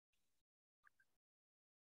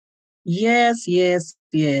Yes, yes,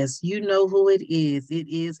 yes. You know who it is. It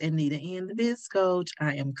is Anita and the Biz Coach.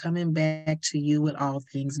 I am coming back to you with all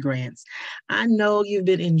things grants. I know you've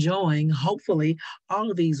been enjoying, hopefully, all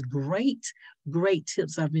of these great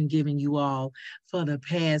tips I've been giving you all for the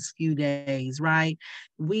past few days, right?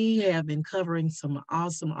 We have been covering some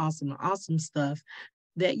awesome stuff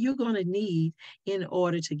that you're going to need in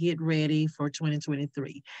order to get ready for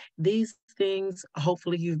 2023. These things,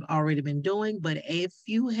 hopefully, you've already been doing, but if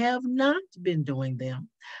you have not been doing them,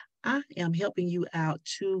 I am helping you out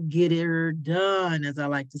to get it done, as I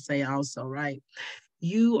like to say, also, right?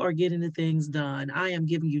 You are getting the things done. I am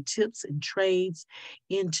giving you tips and trades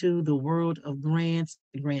into the world of grants,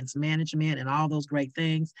 grants management, and all those great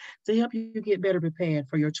things to help you get better prepared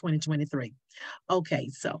for your 2023. Okay,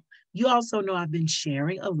 so you also know I've been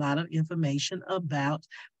sharing a lot of information about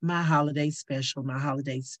my holiday special. My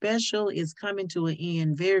holiday special is coming to an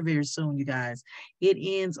end very soon, you guys. It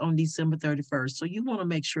ends on December 31st. So you want to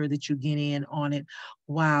make sure that you get in on it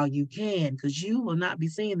while you can, because you will not be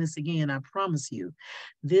seeing this again, I promise you.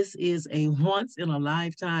 This is a once in a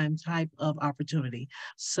lifetime type of opportunity.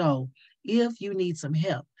 So if you need some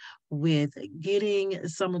help with getting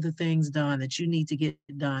some of the things done that you need to get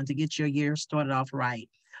done to get your year started off right.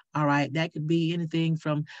 All right. That could be anything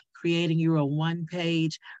from creating your a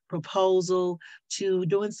one-page proposal to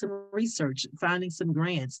doing some research, finding some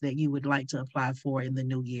grants that you would like to apply for in the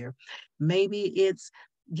new year. Maybe it's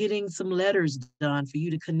getting some letters done for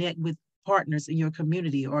you to connect with partners in your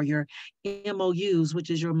community or your MOUs, which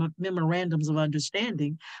is your memorandums of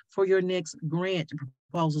understanding for your next grant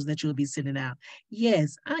proposals that you'll be sending out.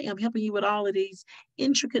 Yes, I am helping you with all of these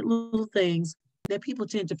intricate little things that people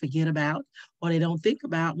tend to forget about or they don't think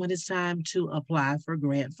about when it's time to apply for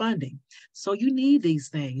grant funding. So you need these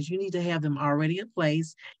things. You need to have them already in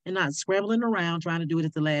place and not scrambling around trying to do it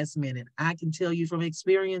at the last minute. I can tell you from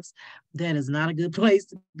experience that is not a good place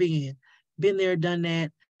to be in. Been there, done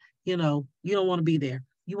that. You don't want to be there.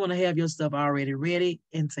 You want to have your stuff already ready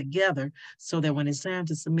and together so that when it's time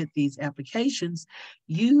to submit these applications,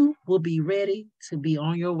 you will be ready to be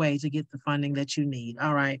on your way to get the funding that you need.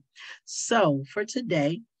 All right. So for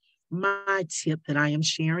today, my tip that I am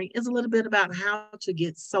sharing is a little bit about how to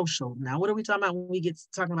get social. Now, what are we talking about when we get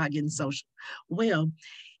talking about getting social? Well,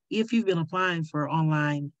 if you've been applying for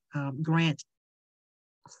online grant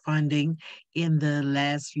funding in the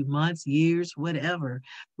last few months, years, whatever.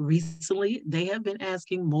 Recently, they have been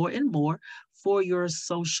asking more and more for your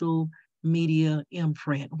social media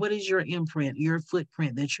imprint. What is your imprint, your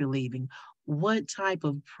footprint that you're leaving? What type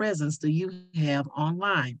of presence do you have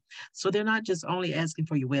online? So they're not just only asking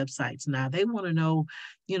for your websites now. They want to know,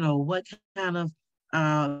 what kind of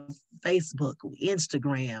Facebook,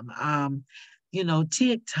 Instagram,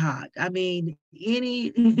 TikTok. I mean,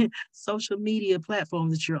 any social media platform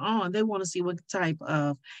that you're on, they want to see what type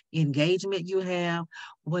of engagement you have,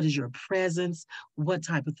 what is your presence, what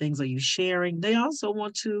type of things are you sharing. They also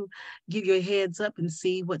want to give you a heads up and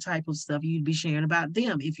see what type of stuff you'd be sharing about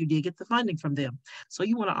them if you did get the funding from them. So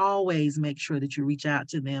you want to always make sure that you reach out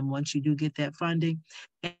to them once you do get that funding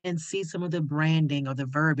and see some of the branding or the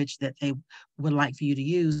verbiage that they would like for you to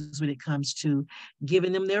use when it comes to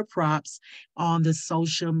giving them their props on the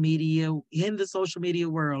social media, in the social media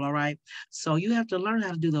world. All right. So you have to learn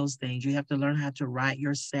how to do those things. You have to learn how to write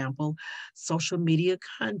your sample social media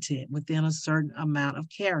content within a certain amount of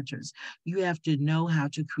characters. You have to know how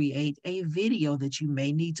to create a video that you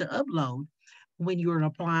may need to upload when you're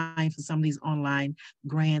applying for some of these online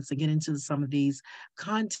grants and get into some of these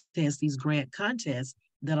contests, these grant contests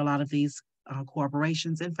that a lot of these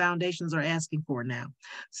corporations and foundations are asking for now.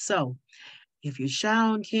 So if you're shy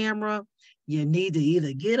on camera, you need to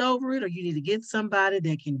either get over it or you need to get somebody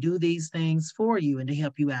that can do these things for you and to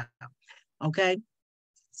help you out. Okay.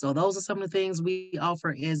 So those are some of the things we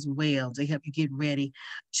offer as well to help you get ready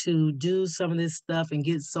to do some of this stuff and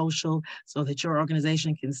get social so that your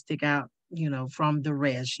organization can stick out, from the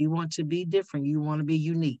rest. You want to be different. You want to be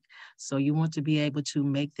unique. So you want to be able to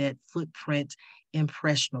make that footprint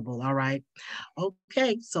impressionable. All right.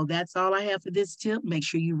 Okay. So that's all I have for this tip. Make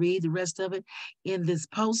sure you read the rest of it in this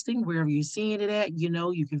posting, wherever you're seeing it at. You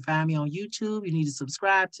can find me on YouTube. You need to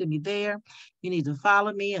subscribe to me there. You need to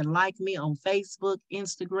follow me and like me on Facebook,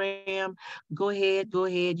 Instagram. Go ahead.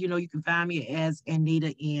 You can find me as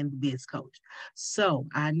Anita and the Biz Coach. So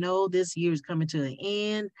I know this year is coming to an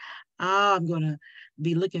end. I'm going to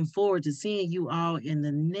be looking forward to seeing you all in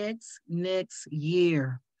the next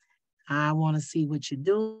year. I want to see what you're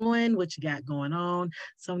doing, what you got going on,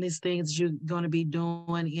 some of these things you're going to be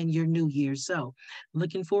doing in your new year. So,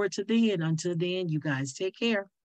 looking forward to then. Until then, you guys take care.